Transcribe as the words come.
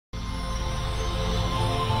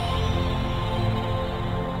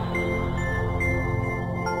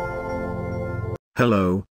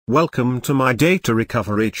Hello, welcome to my data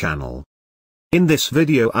recovery channel. In this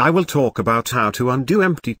video I will talk about how to undo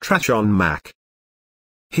empty trash on Mac.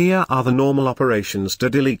 Here are the normal operations to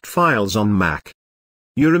delete files on Mac.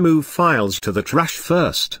 You remove files to the trash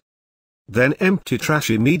first. Then empty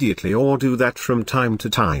trash immediately, or do that from time to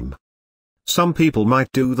time. Some people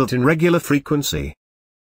might do that in regular frequency.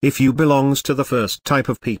 If you belongs to the first type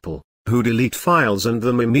of people, who delete files and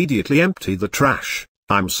then immediately empty the trash,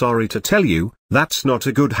 I'm sorry to tell you, that's not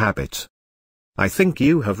a good habit. I think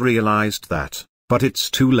you have realized that, but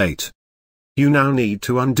it's too late. You now need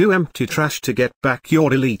to undo empty trash to get back your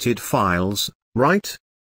deleted files, right?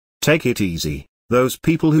 Take it easy. Those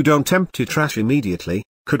people who don't empty trash immediately,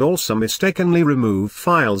 could also mistakenly remove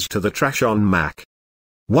files to the trash on Mac.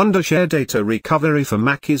 Wondershare Data Recovery for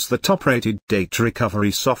Mac is the top-rated data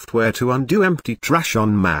recovery software to undo empty trash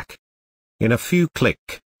on Mac. In a few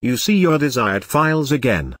clicks, you see your desired files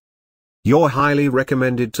again. You're highly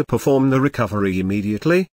recommended to perform the recovery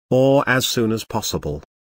immediately, or as soon as possible.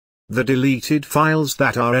 The deleted files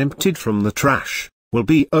that are emptied from the trash will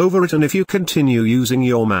be overwritten if you continue using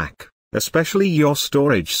your Mac, especially your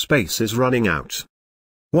storage space is running out.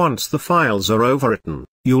 Once the files are overwritten,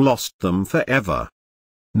 you lost them forever.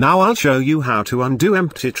 Now I'll show you how to undo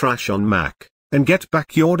empty trash on Mac, and get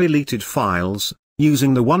back your deleted files,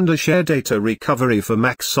 using the Wondershare Data Recovery for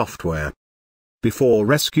Mac software. Before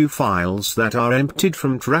rescue files that are emptied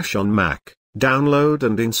from trash on Mac, download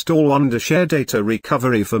and install Wondershare Data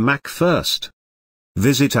Recovery for Mac first.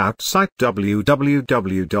 Visit our site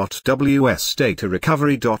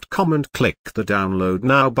www.wsdatarecovery.com and click the Download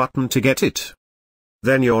Now button to get it.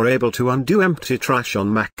 Then you're able to undo empty trash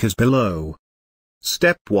on Mac as below.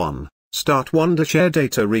 Step 1. Start Wondershare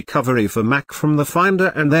Data Recovery for Mac from the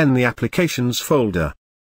Finder and then the Applications folder.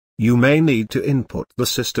 You may need to input the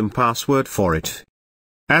system password for it.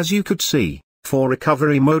 As you could see, 4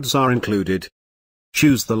 recovery modes are included.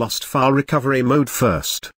 Choose the Lost File Recovery mode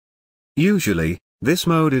first. Usually, this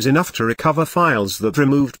mode is enough to recover files that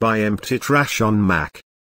removed by empty trash on Mac.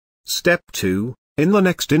 Step 2. In the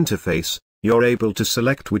next interface, you're able to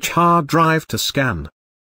select which hard drive to scan.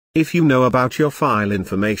 If you know about your file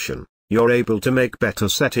information, you're able to make better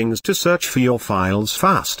settings to search for your files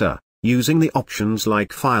faster, using the options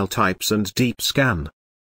like File Types and Deep Scan.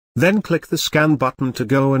 Then click the Scan button to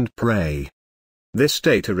go and pray. This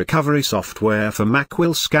data recovery software for Mac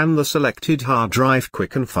will scan the selected hard drive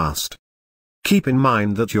quick and fast. Keep in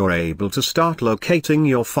mind that you're able to start locating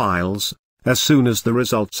your files, as soon as the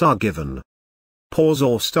results are given. Pause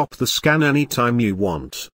or stop the scan anytime you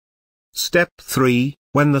want. Step 3.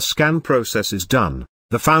 When the scan process is done,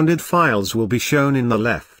 the founded files will be shown in the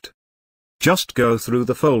left. Just go through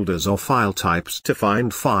the folders or file types to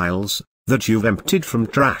find files that you've emptied from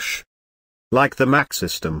trash. Like the Mac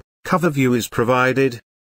system, cover view is provided.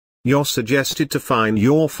 You're suggested to find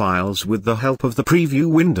your files with the help of the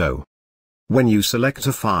preview window. When you select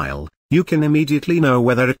a file, you can immediately know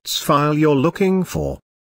whether it's file you're looking for.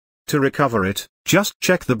 To recover it, just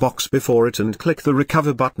check the box before it and click the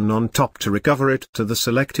Recover button on top to recover it to the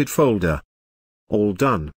selected folder. All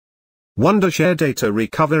done. Wondershare Data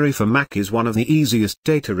Recovery for Mac is one of the easiest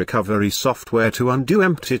data recovery software to undo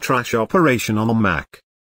empty trash operation on a Mac.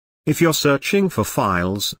 If you're searching for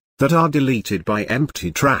files that are deleted by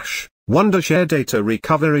empty trash, Wondershare Data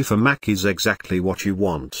Recovery for Mac is exactly what you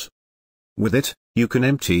want. With it, you can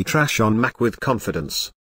empty trash on Mac with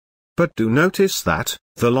confidence. But do notice that,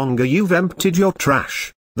 the longer you've emptied your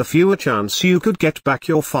trash, the fewer chance you could get back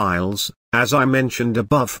your files, as I mentioned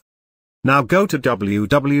above. Now go to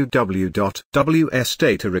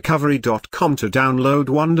www.wsdatarecovery.com to download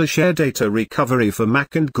Wondershare Data Recovery for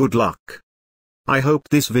Mac, and good luck. I hope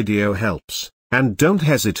this video helps, and don't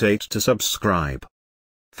hesitate to subscribe.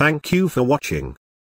 Thank you for watching.